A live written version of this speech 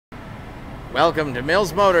Welcome to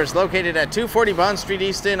Mills Motors, located at 240 Bond Street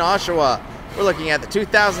East in Oshawa. We're looking at the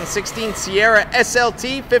 2016 Sierra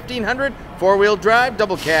SLT 1500 four-wheel drive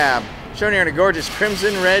double cab, shown here in a gorgeous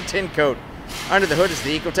crimson red tint coat. Under the hood is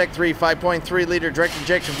the Ecotec 3 5.3 liter direct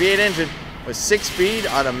injection V8 engine with 6-speed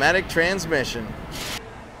automatic transmission.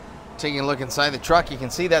 Taking a look inside the truck, you can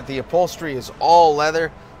see that the upholstery is all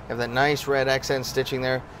leather. You have that nice red accent stitching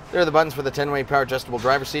there. There are the buttons for the 10-way power adjustable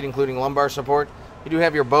driver's seat, including lumbar support. You do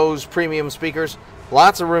have your Bose premium speakers,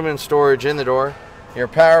 lots of room and storage in the door. Your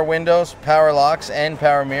power windows, power locks, and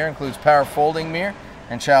power mirror. Includes power folding mirror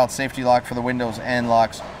and child safety lock for the windows and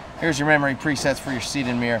locks. Here's your memory presets for your seat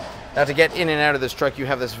and mirror. Now, to get in and out of this truck, you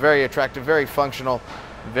have this very attractive, very functional,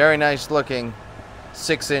 very nice looking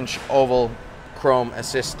 6-inch oval chrome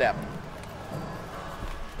assist step.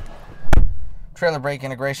 Trailer brake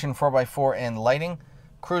integration, 4x4 and lighting,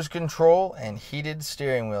 cruise control, and heated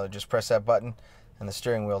steering wheel. Just press that button and the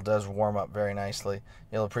steering wheel does warm up very nicely.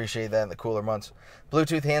 You'll appreciate that in the cooler months.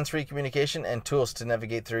 Bluetooth hands-free communication and tools to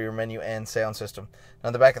navigate through your menu and sound system. Now,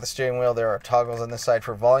 on the back of the steering wheel, there are toggles on this side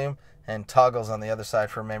for volume and toggles on the other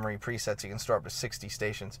side for memory presets. You can store up to 60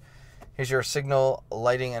 stations. Here's your signal,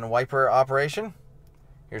 lighting, and wiper operation.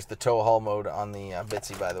 Here's the tow haul mode on the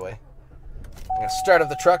Bitsy, by the way. I'm going to start up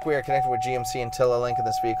the truck. We are connected with GMC and IntelliLink, and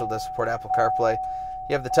this vehicle does support Apple CarPlay.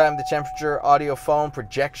 You have the time, the temperature, audio, phone,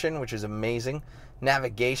 projection, which is amazing,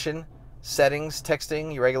 navigation, settings,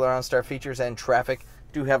 texting, your regular OnStar features, and traffic.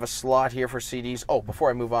 Do have a slot here for CDs. Oh, before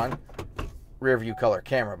I move on, rear view color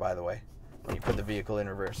camera, by the way, when you put the vehicle in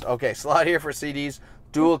reverse. Okay, slot here for CDs,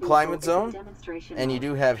 dual climate zone, and you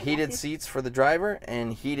do have heated seats for the driver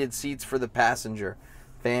and heated seats for the passenger.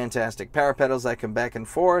 Fantastic. Power pedals that come back and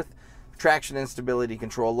forth, traction and stability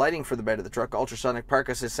control, lighting for the bed of the truck, ultrasonic park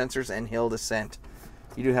assist sensors, and hill descent.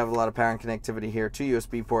 You do have a lot of power and connectivity here. 2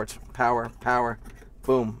 USB ports, power,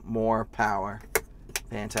 boom, more power.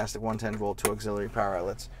 Fantastic. 110-volt, 2 auxiliary power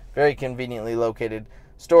outlets. Very conveniently located.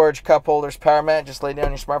 Storage, cup holders, power mat. Just lay down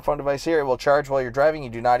your smartphone device here. It will charge while you're driving. You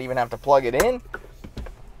do not even have to plug it in.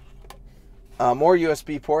 More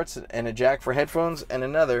USB ports and a jack for headphones and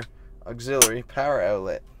another auxiliary power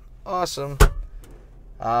outlet. Awesome.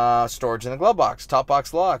 Storage in the glove box, top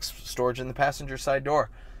box locks, storage in the passenger side door.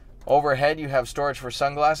 Overhead, you have storage for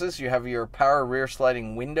sunglasses. You have your power rear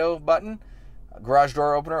sliding window button, garage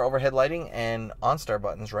door opener, overhead lighting, and OnStar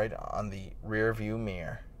buttons right on the rear view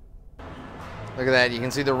mirror. Look at that. You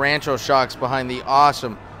can see the Rancho shocks behind the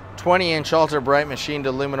awesome 20-inch Ultra Bright machined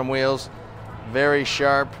aluminum wheels. Very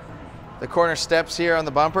sharp. The corner steps here on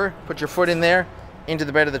the bumper. Put your foot in there. Into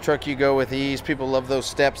the bed of the truck you go with ease. People love those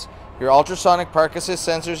steps. Your ultrasonic park assist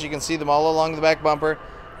sensors. You can see them all along the back bumper.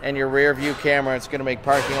 And your rear view camera. It's going to make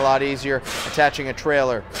parking a lot easier. Attaching a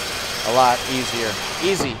trailer a lot easier.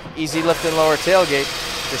 Easy lift and lower tailgate.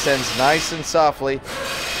 Descends nice and softly.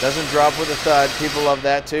 Doesn't drop with a thud. People love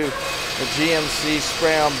that too. The GMC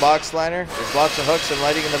spray-on box liner. There's lots of hooks and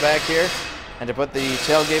lighting in the back here. And to put the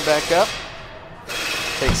tailgate back up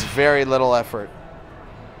takes very little effort.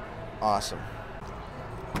 Awesome.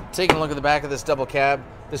 Taking a look at the back of this double cab.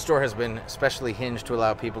 This door has been specially hinged to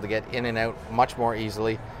allow people to get in and out much more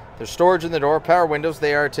easily. There's storage in the door, power windows,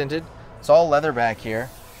 they are tinted. It's all leather back here.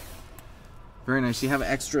 Very nice. You have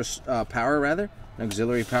extra power, an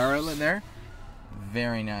auxiliary power outlet there.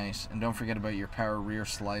 Very nice. And don't forget about your power rear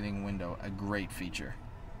sliding window, a great feature.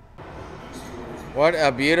 What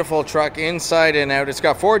a beautiful truck inside and out. It's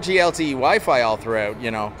got 4G LTE Wi-Fi all throughout,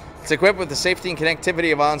 you know. It's equipped with the safety and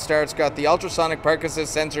connectivity of OnStar. It's got the ultrasonic park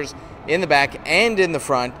assist sensors in the back and in the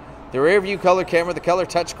front. The rear view color camera, the color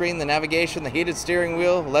touchscreen, the navigation, the heated steering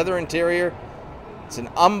wheel, leather interior. It's an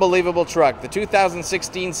unbelievable truck. The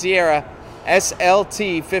 2016 Sierra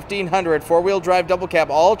SLT 1500 four-wheel drive double cab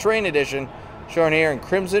AllTerrain edition, shown here in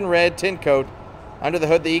crimson red tint coat. Under the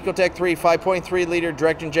hood, the Ecotec 3 5.3 liter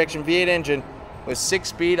direct injection V8 engine with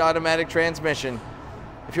 6-speed automatic transmission.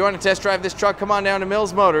 If you want to test drive this truck, come on down to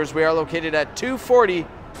Mills Motors. We are located at 240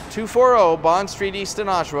 Bond Street East in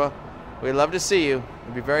Oshawa. We'd love to see you.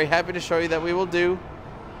 We'd be very happy to show you that we will do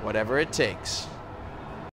whatever it takes.